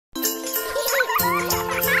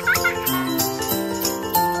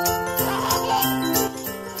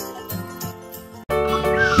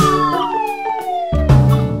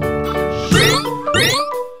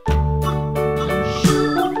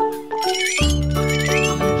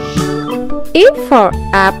A for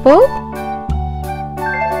apple.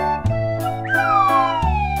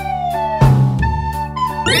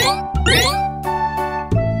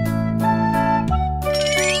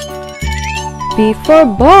 B for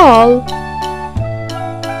ball.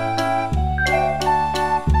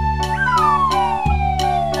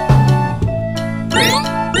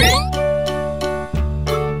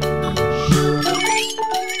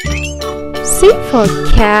 C for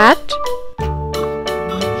cat.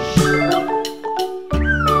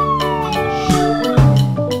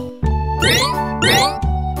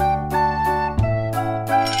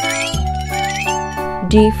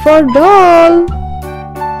 D for doll.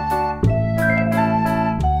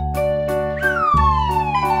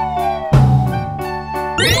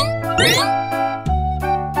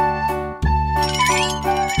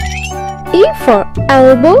 E for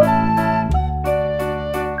elbow.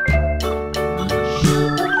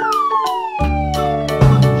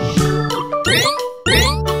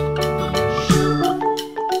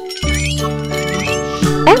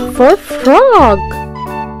 F for frog.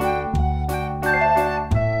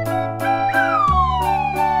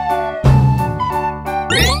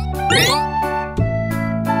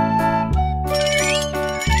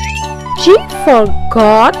 G for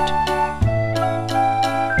goat.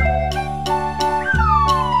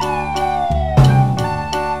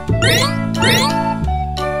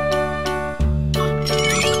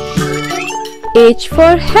 H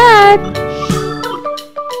for hat.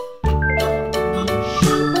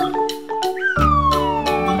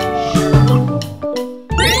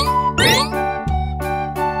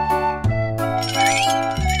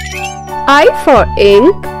 I for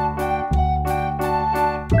ink.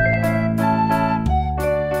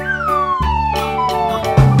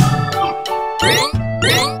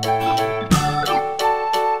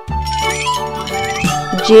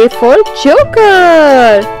 J for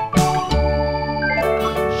joker.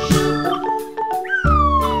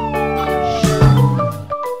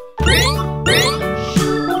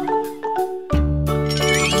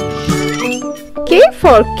 K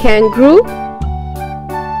for kangaroo.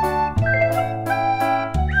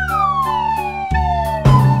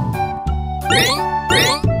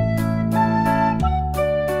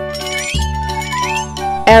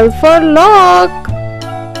 L for lock.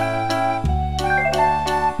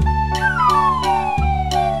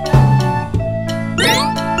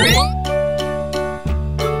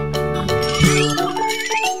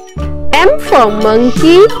 M for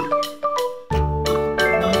monkey.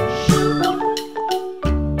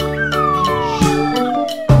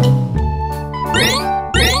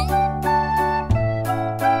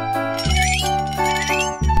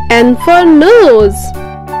 N for nose.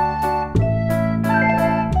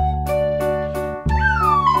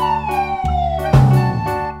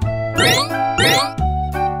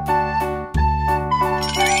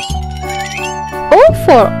 O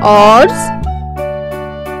for oars.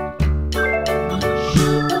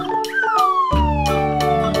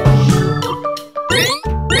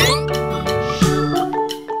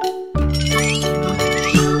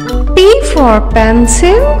 P for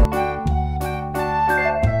pencil.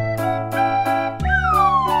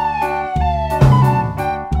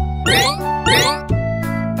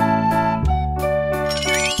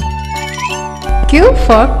 Q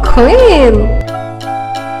for queen.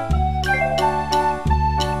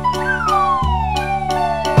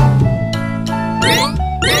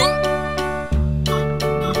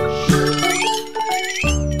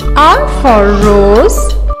 R for rose.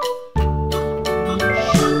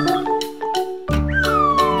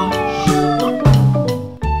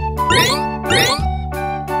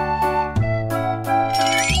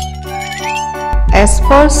 S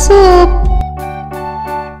for soup.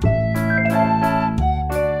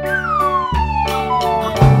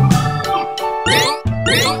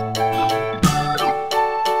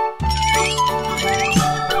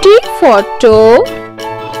 T for toe.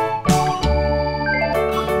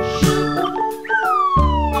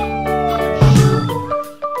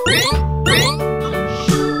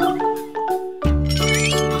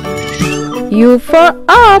 U for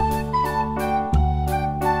up.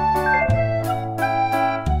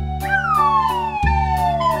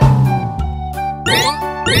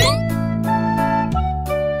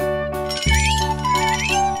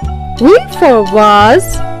 V for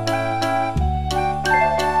vase.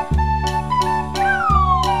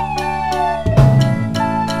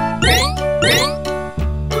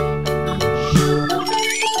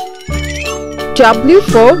 W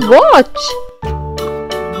for watch.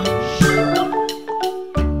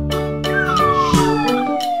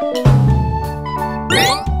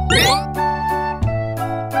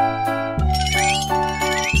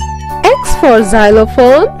 X for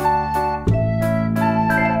xylophone.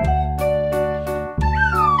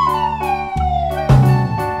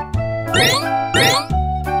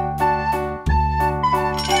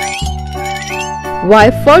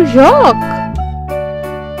 Y for yak.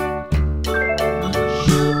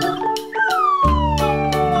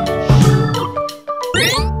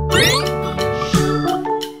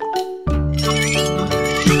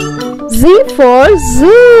 Z for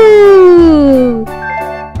zoo.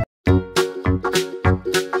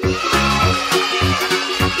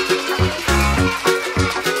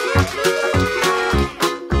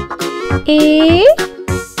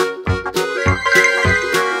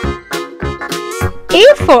 A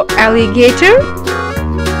for alligator.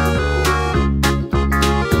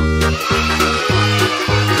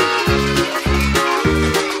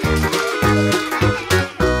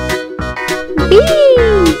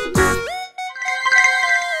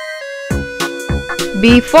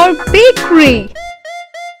 B for bakery.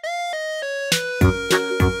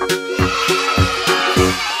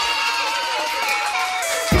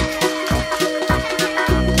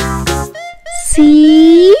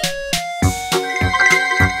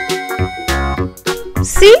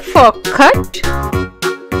 C for cut.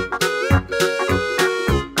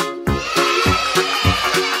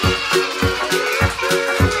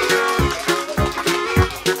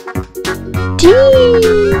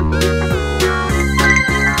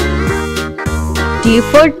 D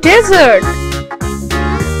for desert.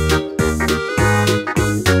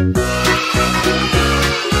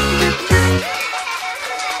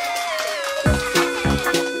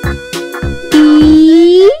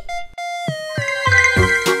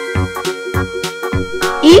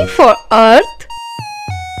 E for earth.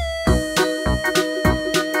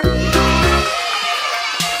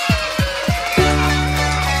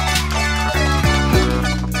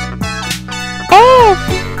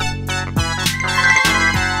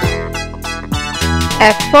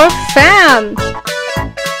 F for fan.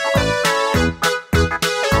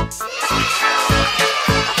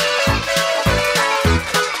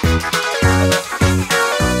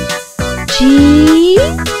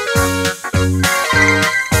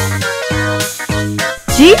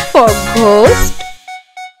 G for ghost.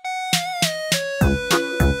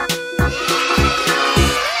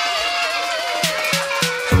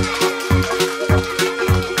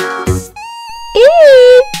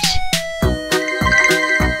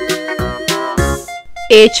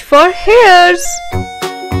 H for hairs.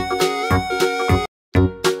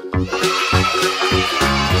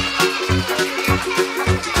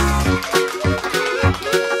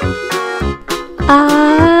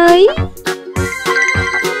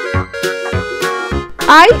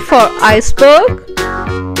 I for iceberg.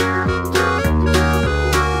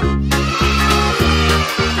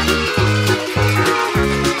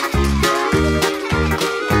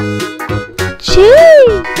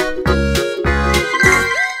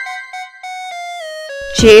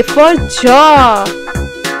 J for jaw.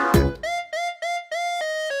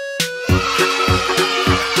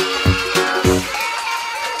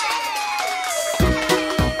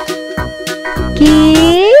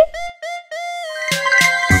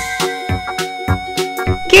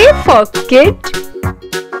 K for kid.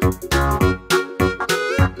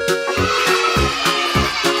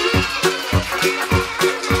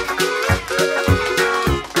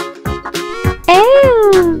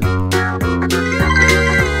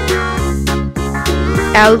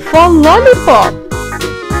 L for lollipop.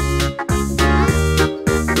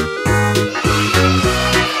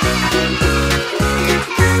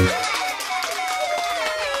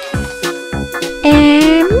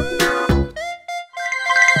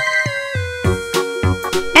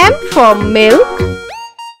 M for milk.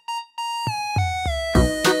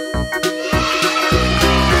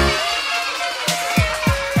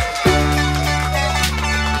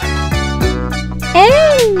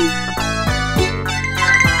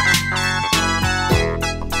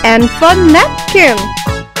 N for napkin.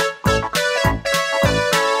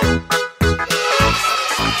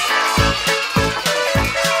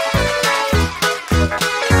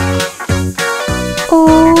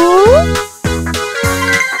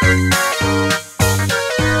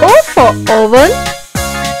 O for oven.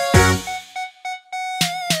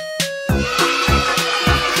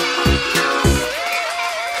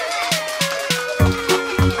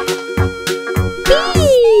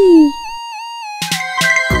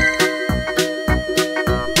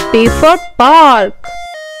 P for park.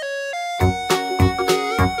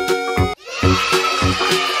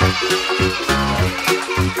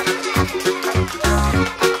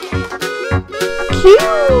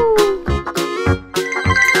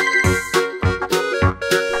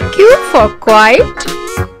 Q Q for quiet.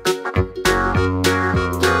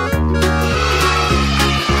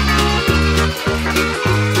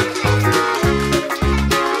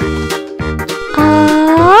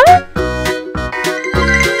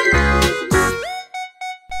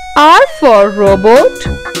 R for robot.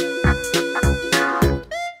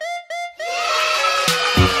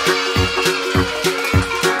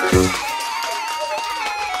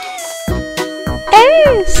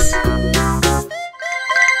 S.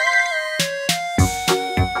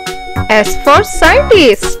 S for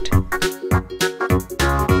scientist.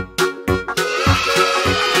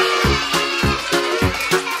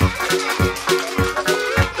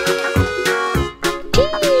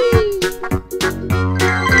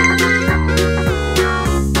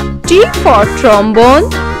 T for trombone.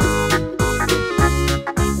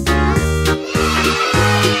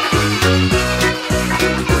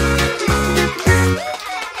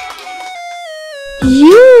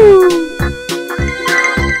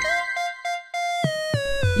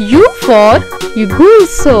 U for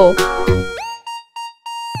Uguiso.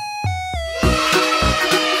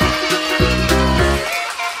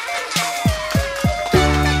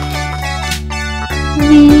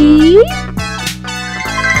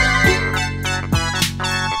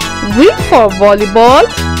 V for volleyball.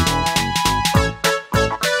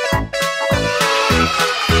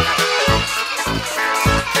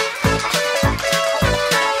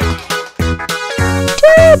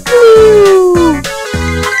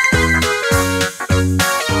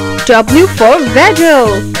 W for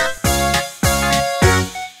Weddle.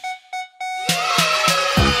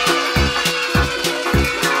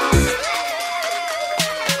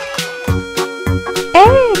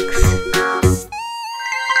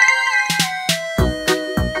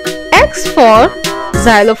 X for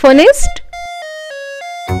xylophonist.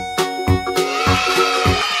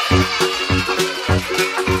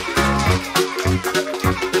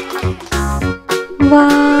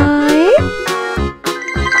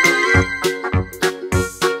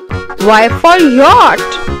 Y for yacht.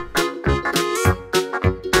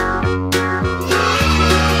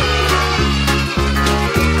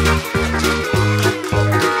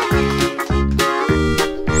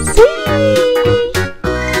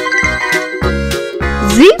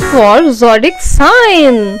 Z for zodiac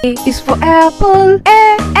sign. A is for apple.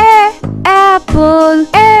 Apple.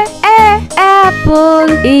 Apple.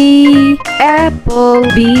 E apple.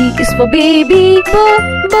 B is for baby.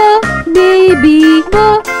 Baby.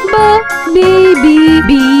 Baby.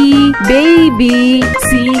 B baby.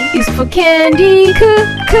 C is for candy.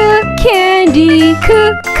 Candy.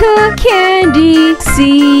 Candy.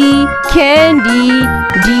 C candy.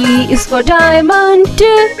 D is for diamond.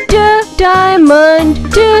 Diamond.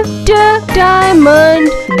 Diamond.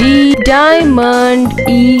 D diamond.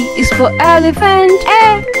 E is for elephant.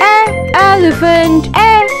 Elephant.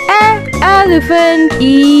 Elephant.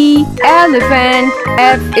 E elephant.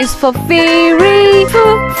 F is for fairy.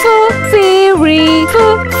 Fairy.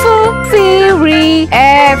 Fairy.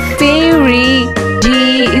 F fairy. G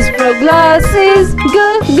is for glasses.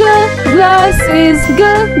 Glasses.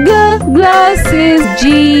 Glasses. G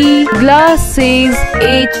glasses.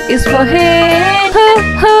 H is for hand.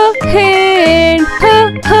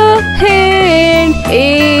 Hand. Hand.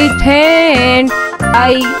 H hand.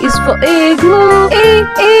 I is for igloo.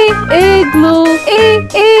 Igloo.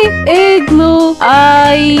 Igloo.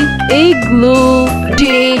 I igloo. J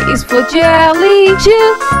is for jelly.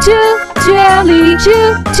 Jelly.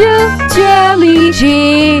 Jelly. J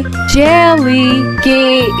jelly. K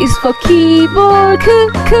is for keyboard.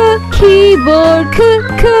 Keyboard.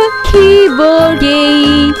 Keyboard. K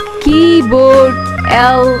keyboard.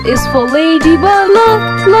 L is for ladybug.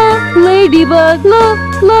 Ladybug.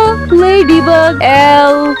 Ladybug.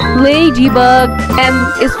 L ladybug. M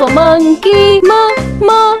is for monkey.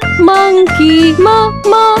 Monkey.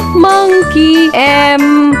 Monkey. M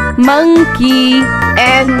monkey.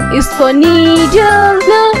 N is for needle.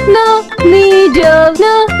 Needle.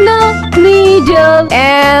 Needle.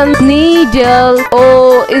 M needle.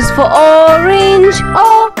 O is for orange.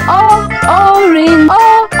 Orange.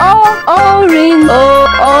 Orange.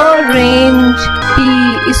 Orange. P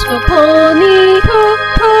is for pony.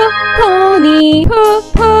 Pony.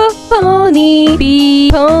 Pony. P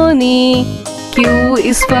pony. Q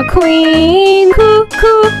is for queen.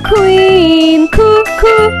 Queen.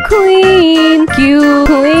 Queen. Q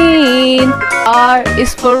queen. R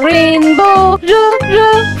is for rainbow.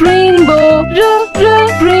 Rainbow.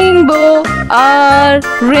 Rainbow. R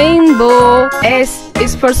rainbow. S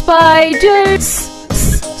is for spiders.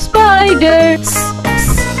 Spider.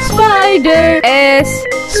 Spider. S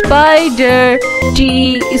spider.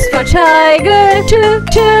 T is for tiger.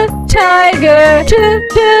 Tiger.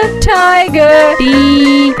 Tiger.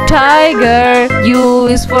 T, tiger. U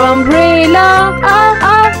is for umbrella.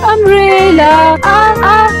 Umbrella.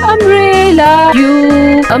 Umbrella.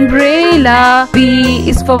 U, umbrella. V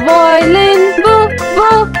is for violin.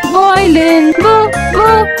 Violin.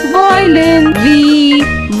 Violin. V,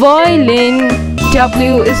 violin.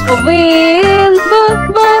 W is for whale.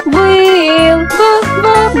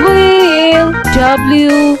 Whale.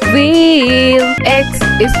 W, whale. X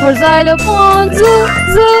is for xylophone.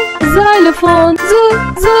 Xylophone.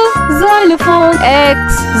 Xylophone. X,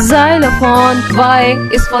 xylophone. Y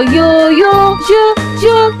is for yo-yo.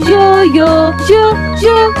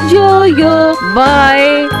 Yo-yo.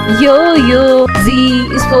 Y, yo-yo. Z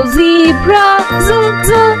is for zebra.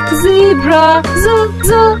 Zebra.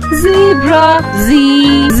 Zebra. Z,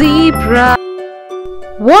 zebra.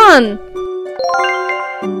 1,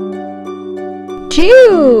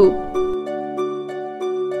 2,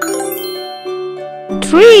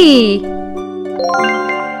 3,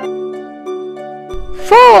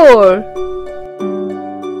 4,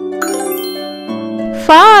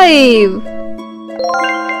 5,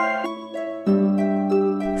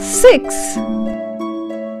 6,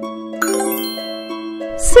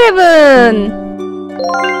 7,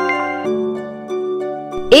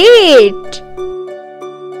 8,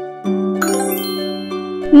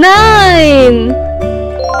 9,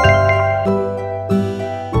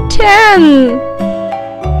 10,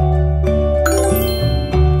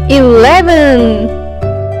 11,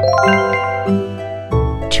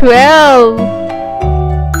 12,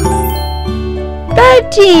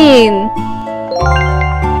 13,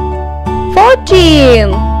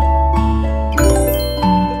 14,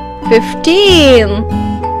 15,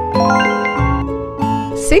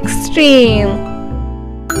 16,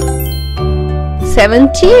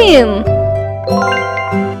 17,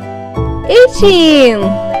 18,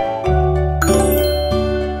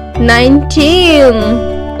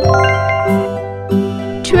 19,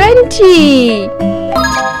 20.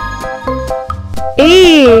 A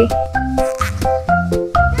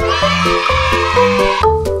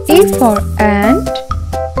for ant.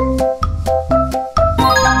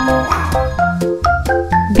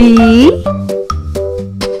 B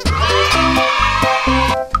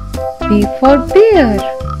for bear.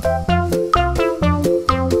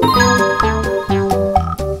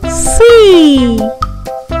 C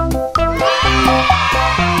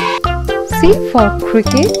for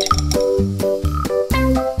cricket.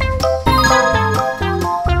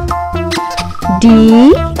 D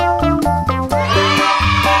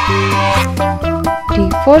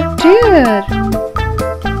for deer.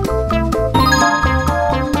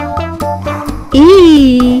 E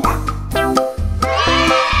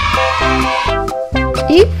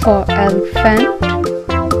for elephant.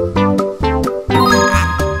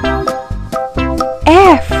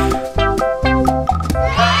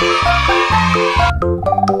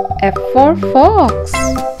 F for fox.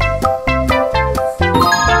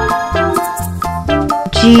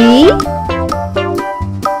 G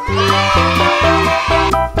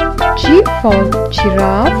for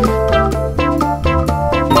giraffe.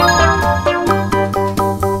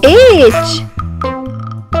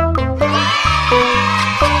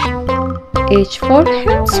 H for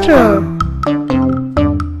hamster.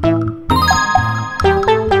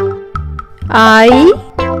 I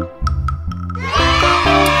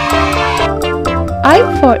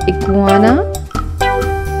for iguana.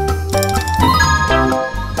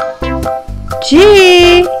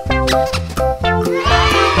 J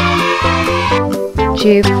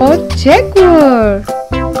for jaguar.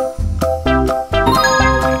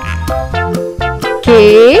 K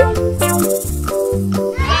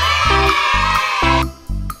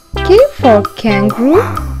for kangaroo.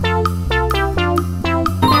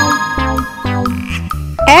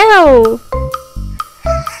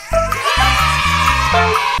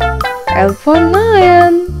 L for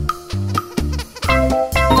lion.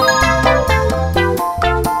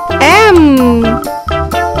 M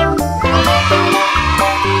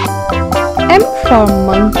for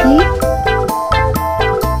monkey.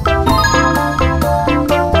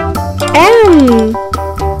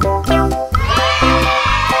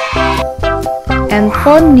 N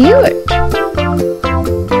for newt.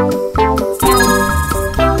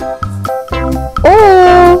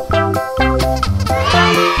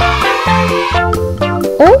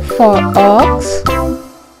 O for ox.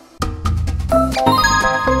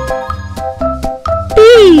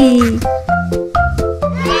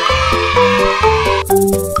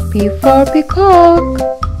 P for peacock.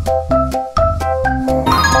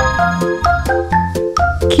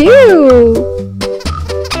 Q.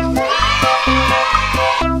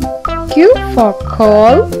 Q for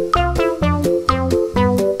call.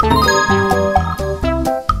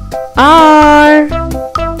 R.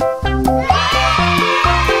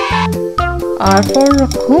 R for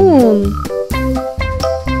raccoon.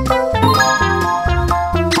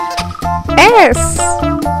 S.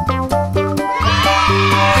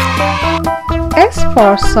 S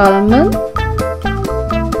for salmon.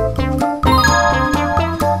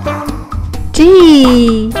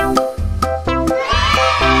 T.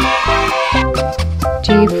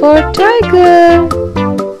 T for tiger.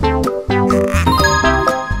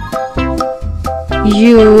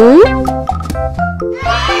 U.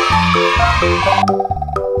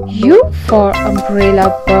 U for umbrella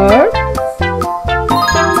bird.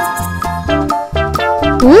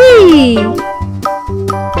 V.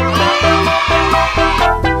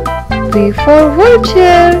 V for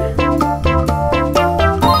vulture.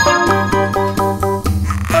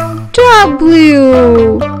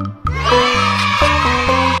 W.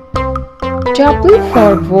 W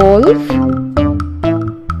for wolf.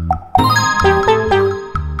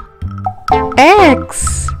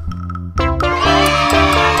 X.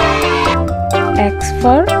 X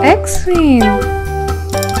for X-ray.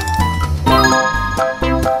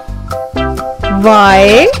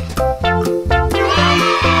 Y.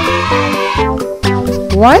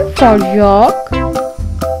 Y for York.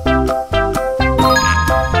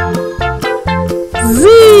 Z.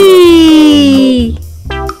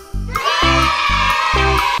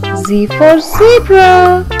 Z for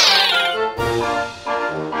zebra.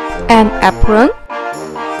 An apron.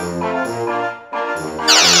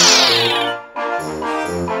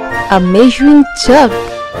 A measuring jug.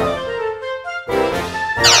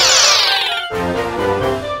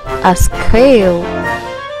 A scale.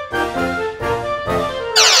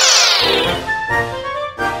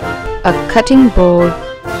 A cutting board.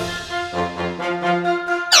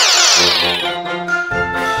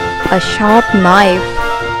 A sharp knife.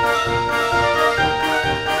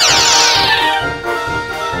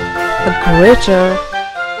 A grater.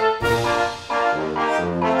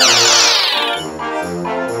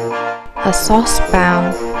 A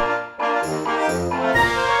saucepan.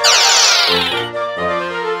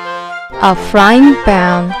 A frying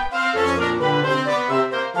pan.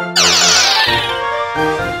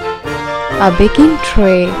 A baking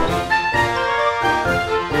tray.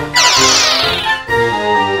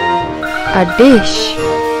 A dish.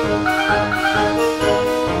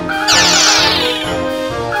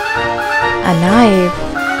 A knife.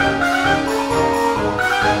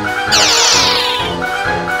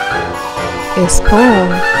 A spoon.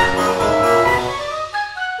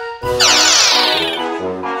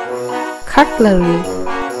 Cutlery.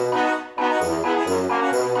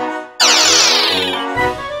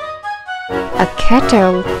 A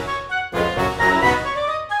kettle.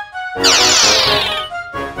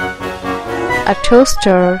 A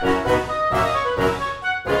toaster.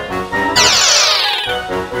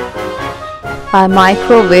 A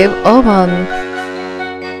microwave oven.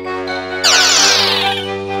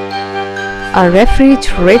 A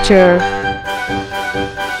refrigerator.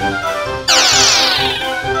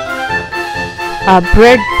 A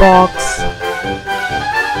bread box.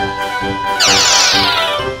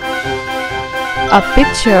 A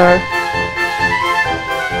pitcher.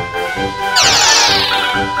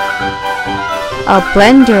 A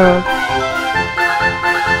blender.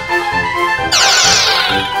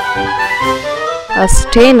 A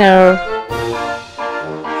strainer.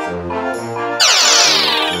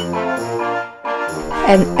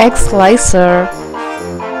 An egg slicer.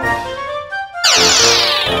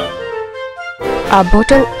 A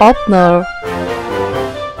bottle opener.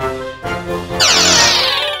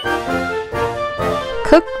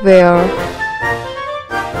 Cookware.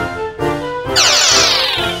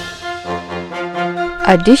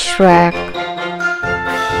 A dish rack.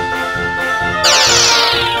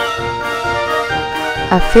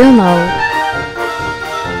 A funnel.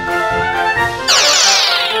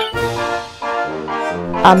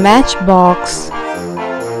 A matchbox.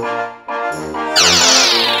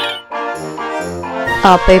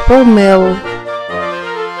 A paper mill.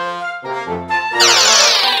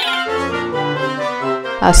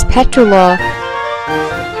 A spatula.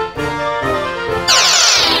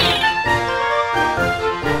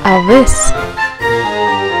 A whisk.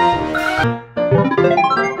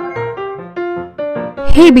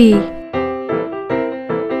 Hebe.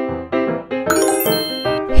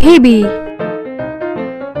 Hebe.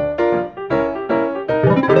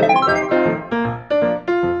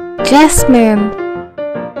 Jasmine.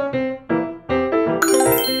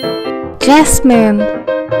 Jasmine.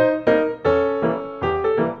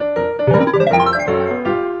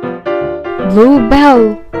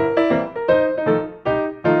 bluebell,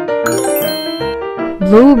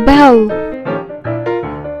 bluebell.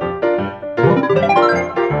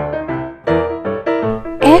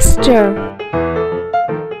 Esther,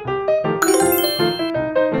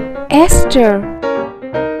 Esther.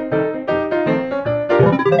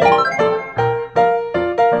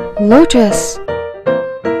 Lotus,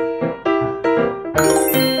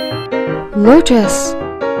 lotus.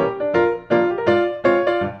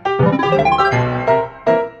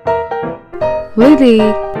 Lily,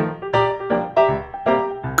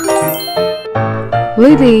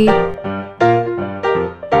 lily.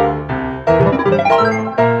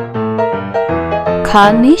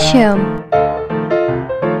 Carnation,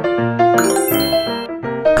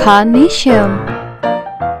 carnation.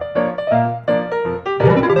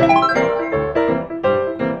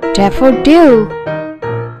 Daffodil,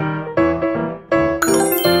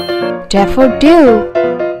 daffodil.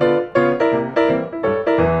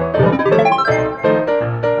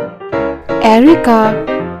 Erica,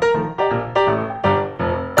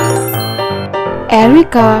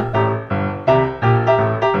 Erica.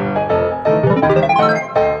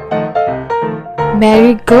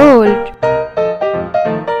 Marigold,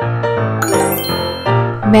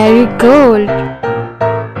 marigold.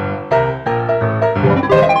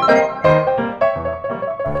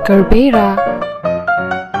 Gerbera,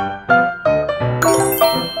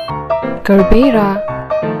 gerbera.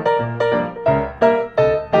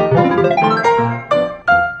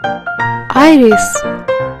 Iris,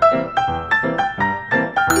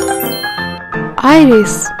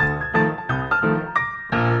 iris.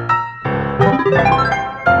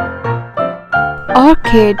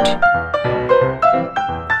 Orchid,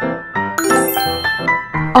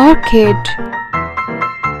 orchid.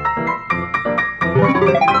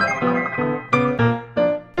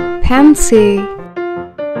 Pansy,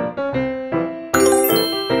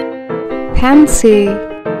 pansy.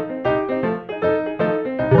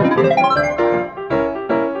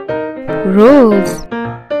 Rose,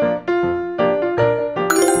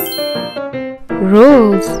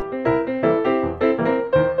 rose.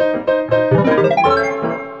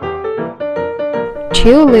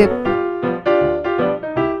 Tulip,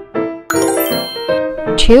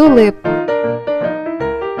 tulip.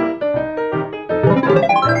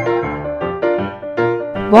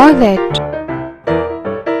 Violet,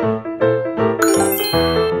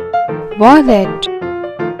 violet.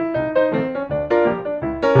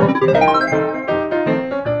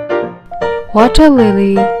 Water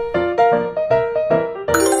lily,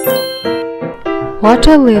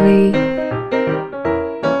 water lily.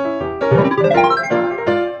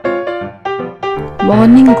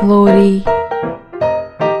 Morning glory,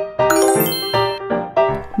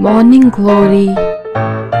 morning glory.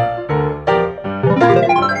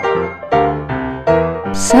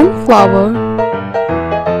 Sunflower,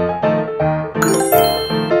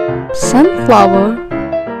 sunflower.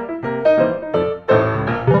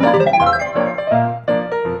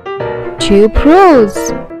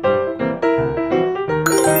 Tuberose,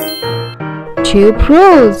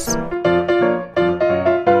 tuberose.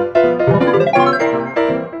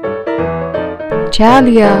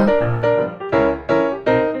 Dahlia,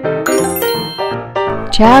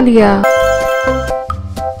 dahlia.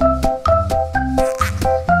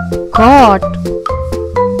 God,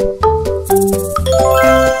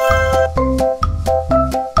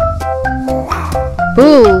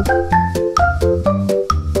 bull,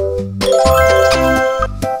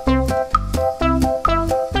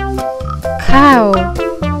 cow,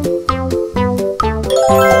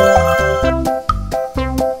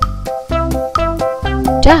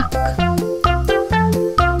 duck,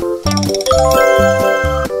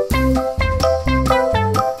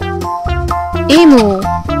 emu,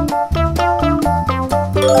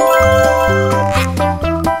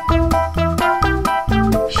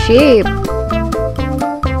 sheep,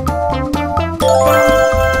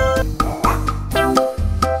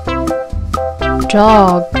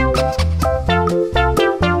 dog,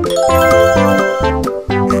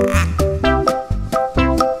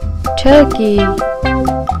 turkey,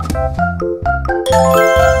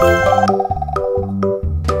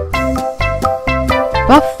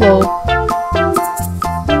 buffalo,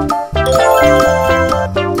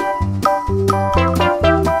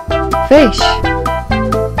 fish,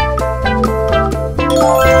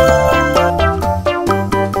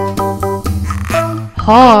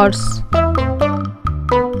 horse,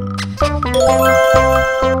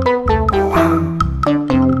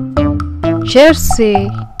 Jersey,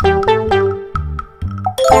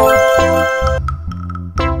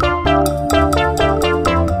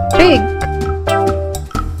 pig,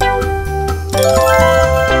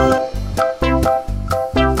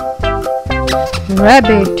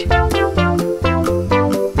 rabbit,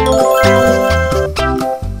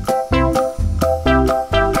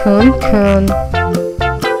 coon,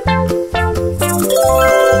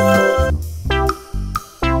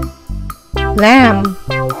 lamb,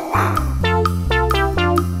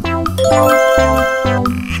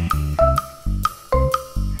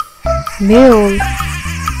 mule,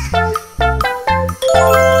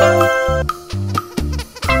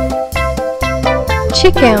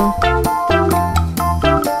 chicken,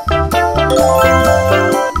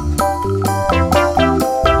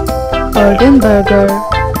 golden burger,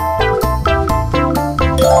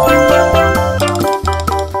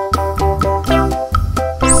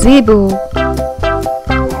 zebu,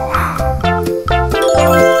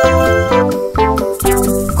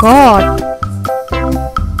 goat,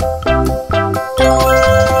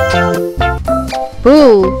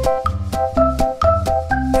 bull,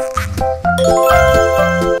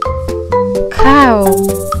 cow,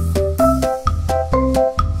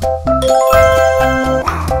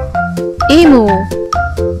 emu,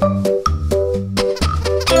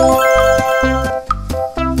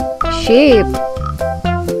 sheep,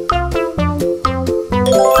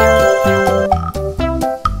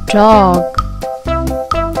 dog,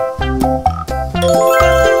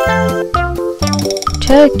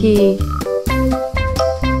 turkey,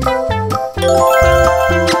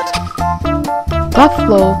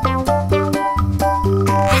 buffalo,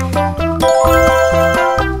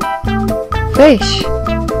 fish,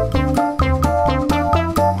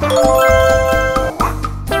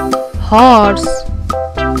 horse,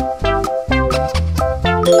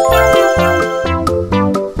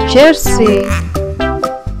 jersey,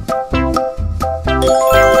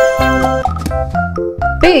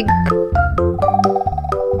 pig,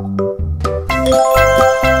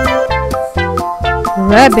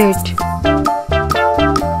 rabbit,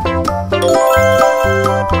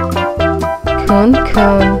 coon,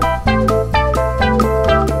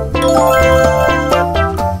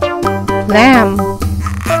 lamb,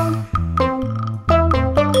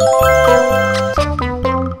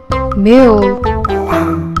 mule,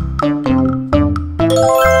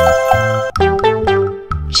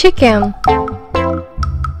 chicken,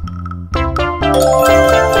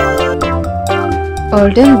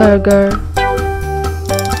 golden burger,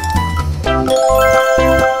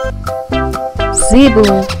 zebu.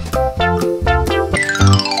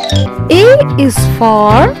 A is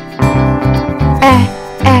for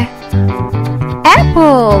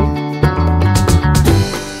apple,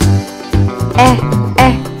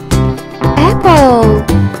 apple.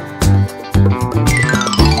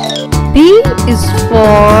 B is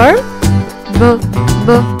for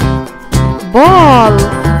ball,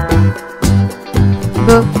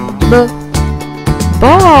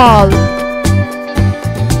 ball.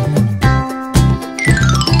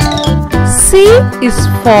 C is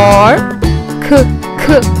for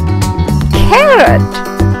carrot,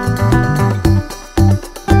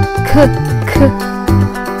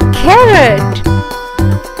 carrot.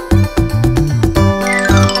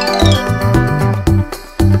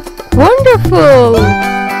 Wonderful.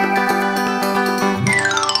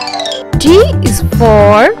 D is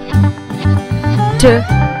for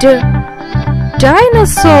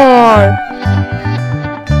dinosaur,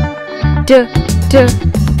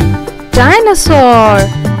 dinosaur.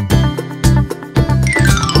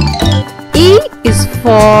 E is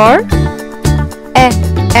for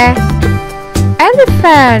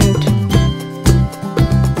elephant,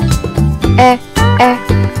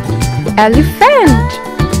 elephant.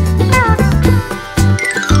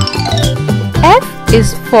 F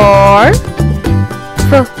is for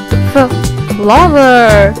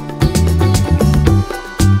flower,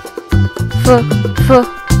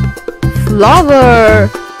 flower.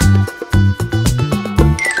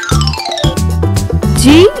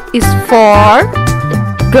 G is for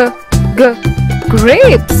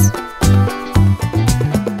grapes,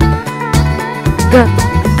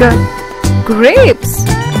 grapes.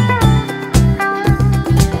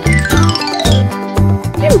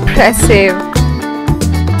 Impressive.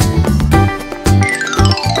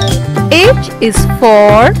 H is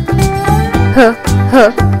for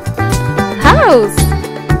house,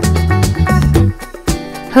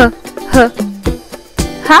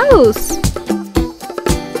 house.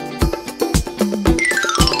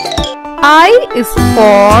 I is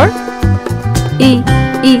for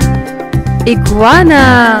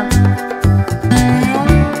iguana,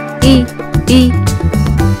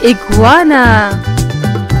 iguana.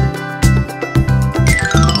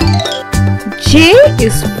 J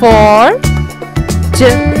is for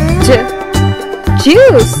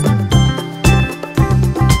juice,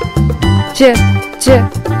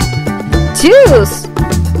 Juice.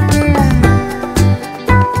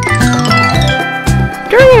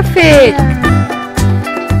 Terrific.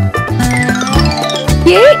 K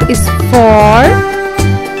is for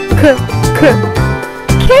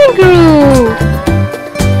kangaroo.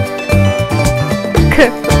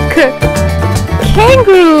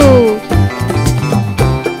 Kangaroo.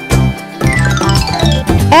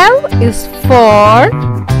 L is for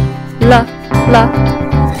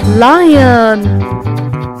lion.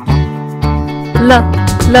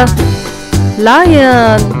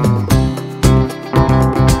 Lion.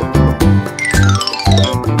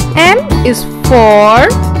 M is for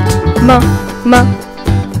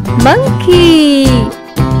monkey.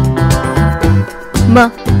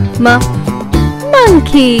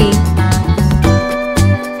 Monkey.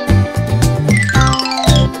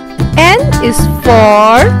 N is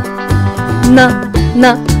for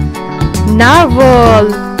narwhal.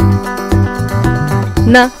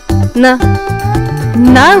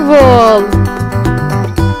 Narwhal.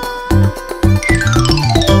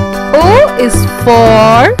 O is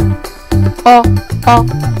for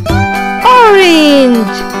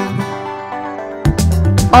orange.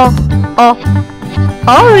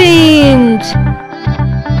 Orange.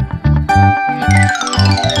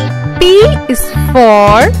 P is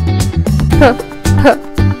for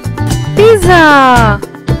pizza.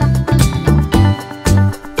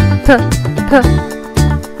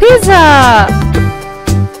 Pizza.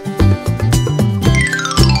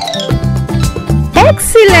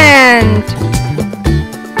 Excellent.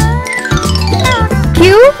 Q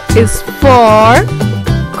is for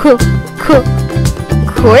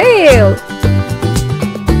quail.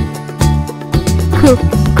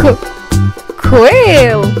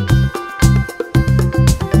 Quail.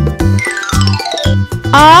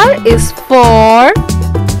 R is for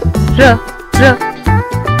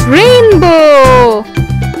rainbow.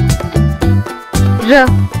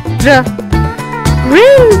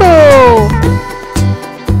 Rainbow.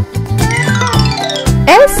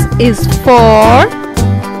 S is for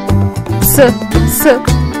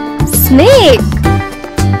snake.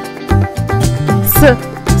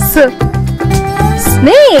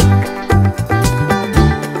 Snake.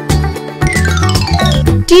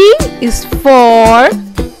 T is for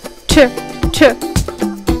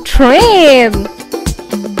train.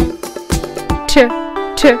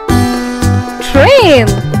 Train.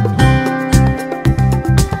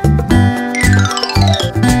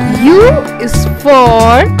 U is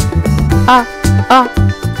for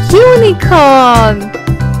unicorn.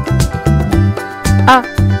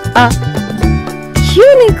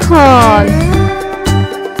 Unicorn.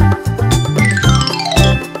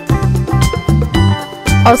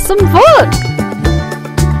 Awesome work.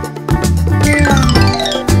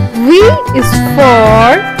 V is for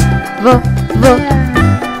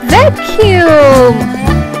vacuum.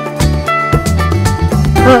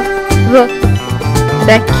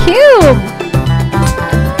 Vacuum.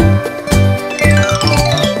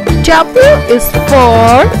 W is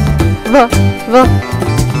for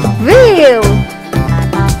wheel.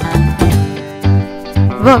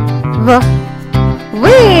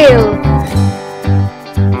 Wheel.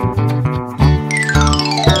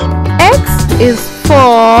 X is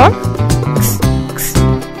for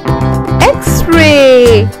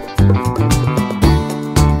X-ray.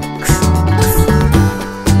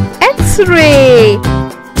 X-ray.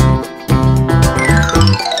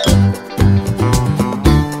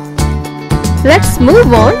 Let's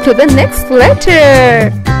move on to the next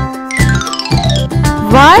letter.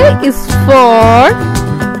 Y is for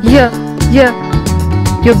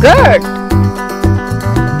yogurt.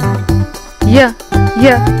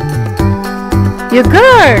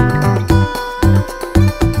 Yogurt.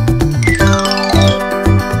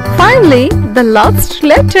 Finally, the last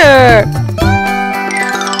letter.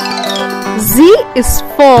 Z is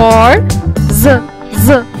for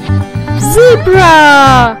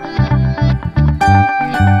zebra.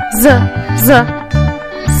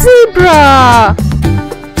 Zebra.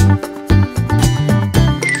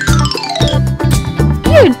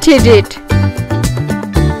 You did it.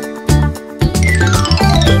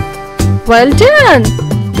 Well done.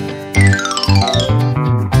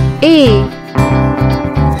 A.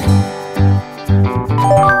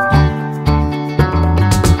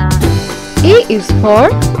 A is for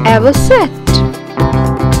avocet.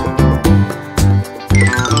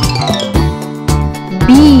 B.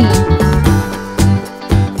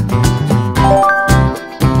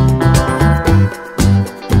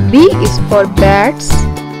 B is for bats.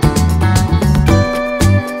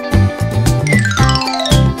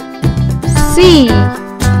 C.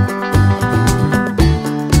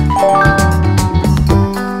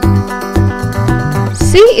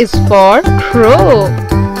 is for crow.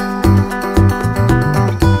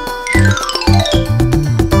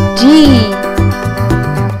 D.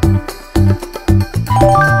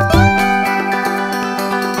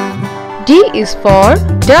 D is for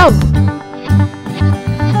dove.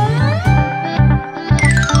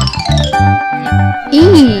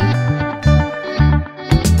 E.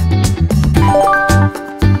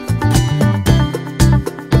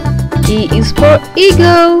 E is for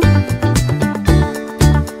eagle.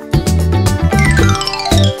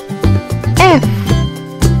 F.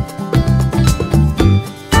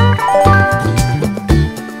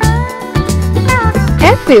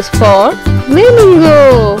 F is for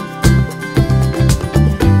flamingo.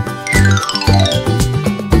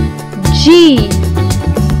 G.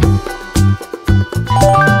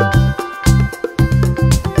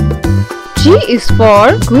 G is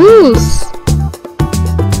for goose.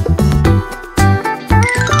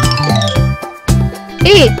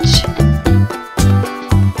 H.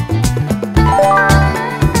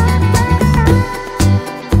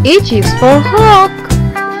 H is for hawk.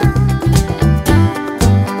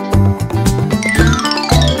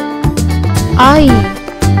 I.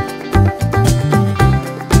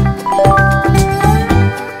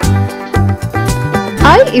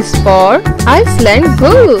 I is for Iceland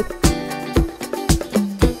bull.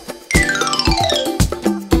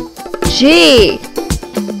 J.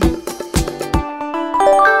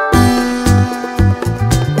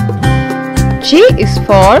 J is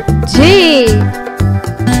for jay.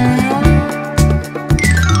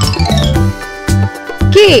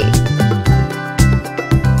 K.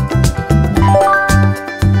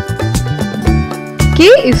 K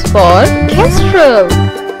is for kestrel.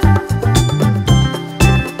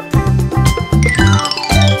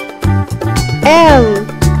 L.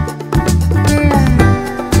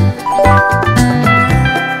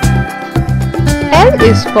 L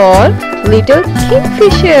is for little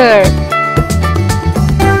kingfisher.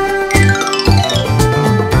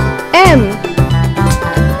 M.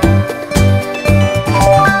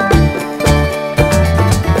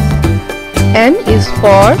 N is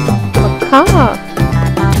for macaw.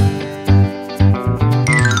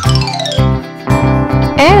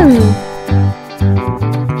 N.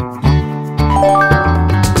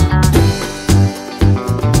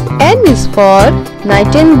 N is for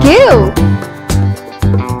nightingale.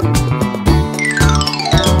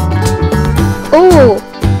 O.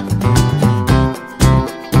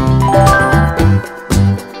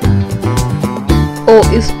 O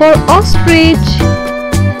is for ostrich.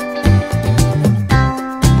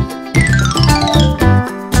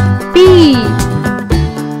 P.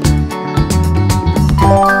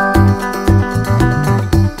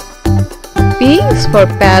 P is for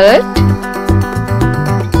parrot.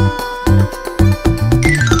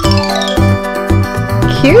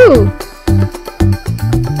 Q.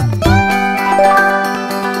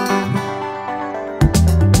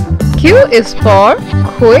 Q is for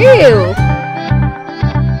quail.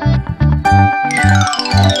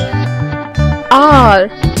 R.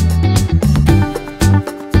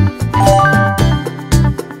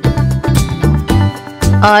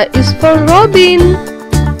 R is for robin.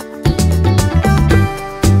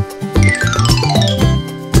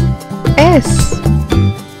 S.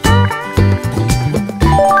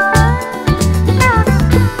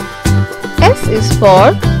 S is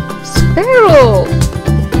for sparrow.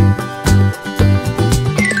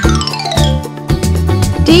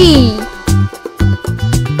 D.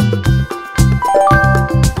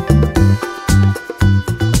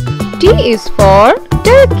 D is for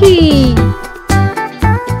turkey.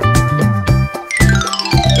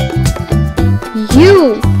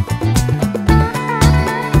 U.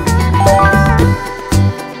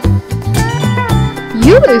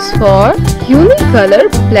 U is for unicolor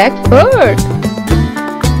blackbird.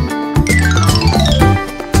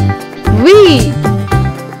 V.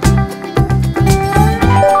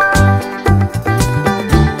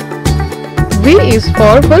 V is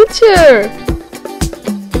for vulture.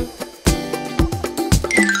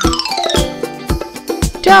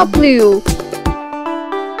 W.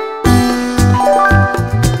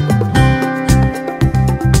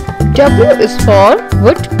 W is for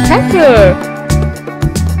woodpecker.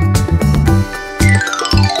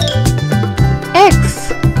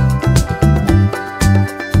 X.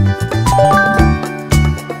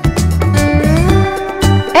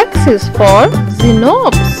 X is for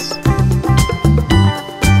xenops.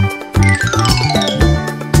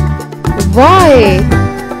 Y.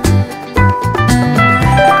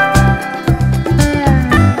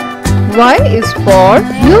 Y is for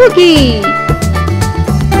yogi.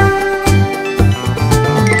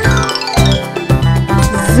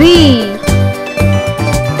 Z. Z.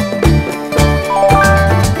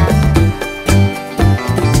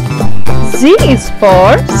 Z is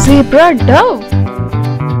for zebra dove.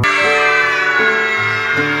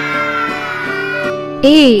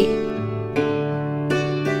 A.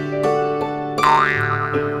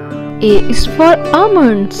 A is for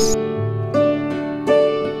almonds.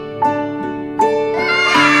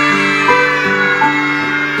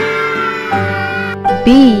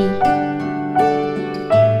 B.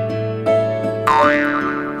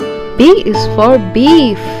 B is for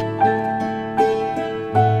beef.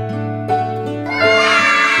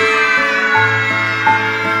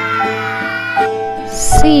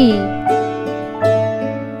 C.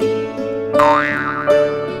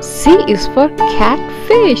 C is for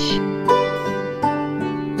catfish.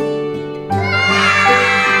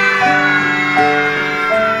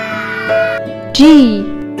 D.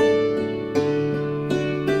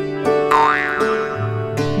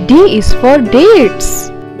 D is for dates.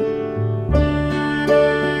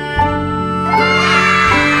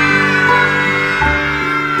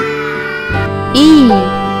 E.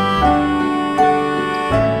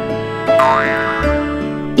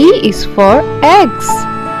 E is for eggs.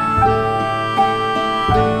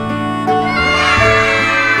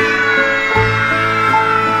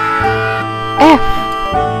 F.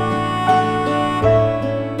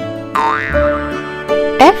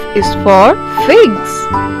 F is for figs.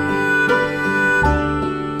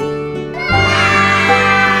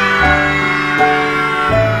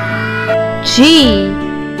 G.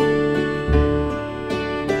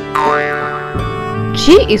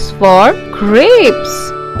 G is for grapes.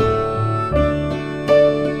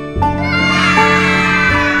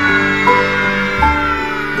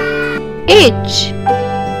 H.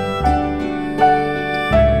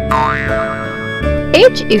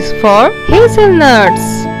 H is for hazelnuts.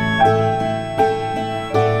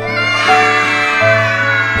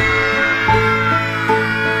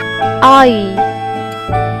 I.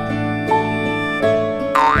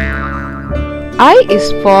 I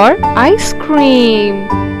is for ice cream.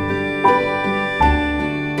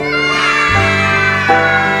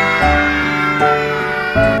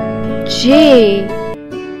 J.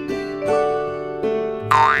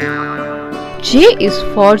 J is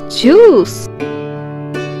for juice.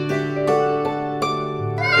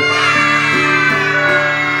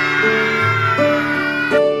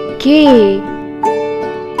 K.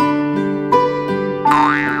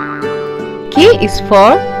 K is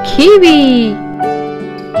for kiwi.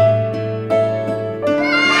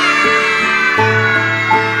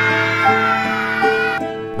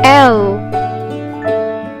 L.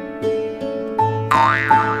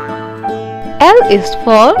 L is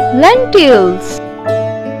for lentils.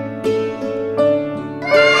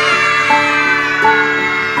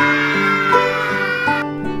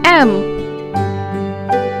 M.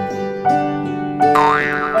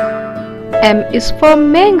 M is for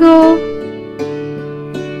mango.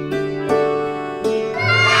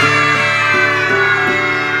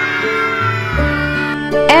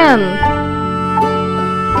 N.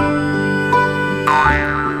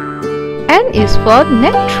 N is for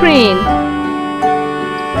nectarine.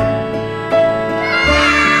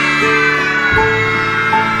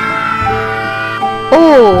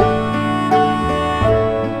 O.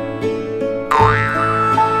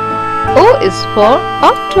 O is for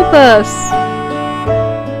octopus.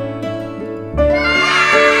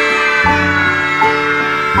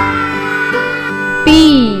 P.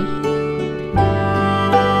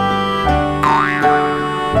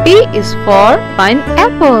 P is for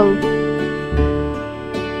pineapple.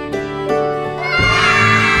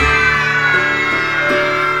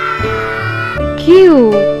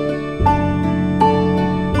 Q.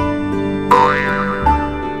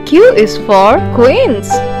 Q is for queens.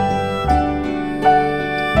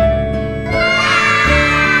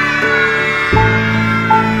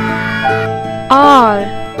 R.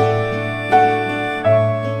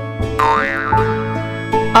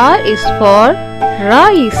 R is for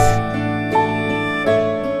rice.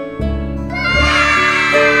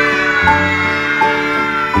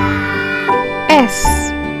 S.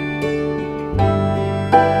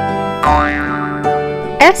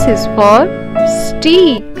 S is for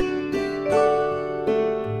steak.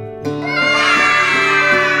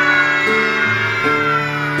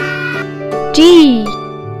 T.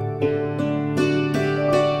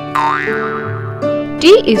 T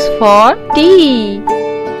is for tea.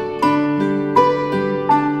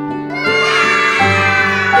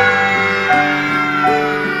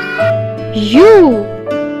 U.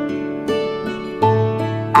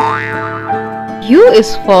 U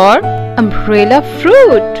is for umbrella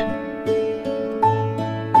fruit.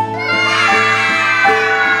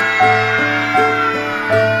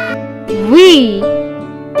 V.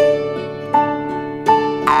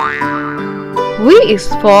 V is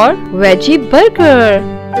for veggie burger.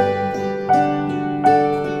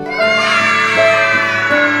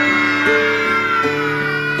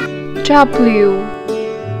 W.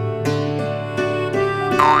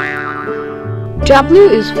 W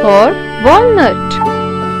is for walnut.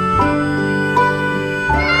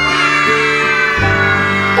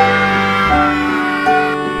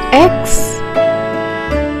 X.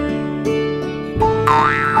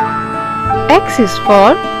 X is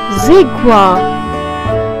for zebra.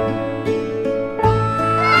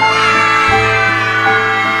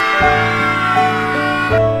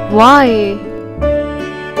 Y.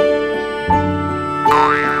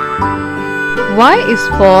 Y is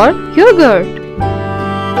for yogurt.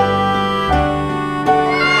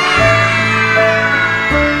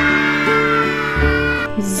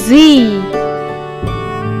 Z.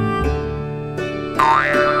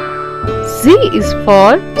 Z is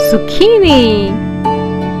for zucchini.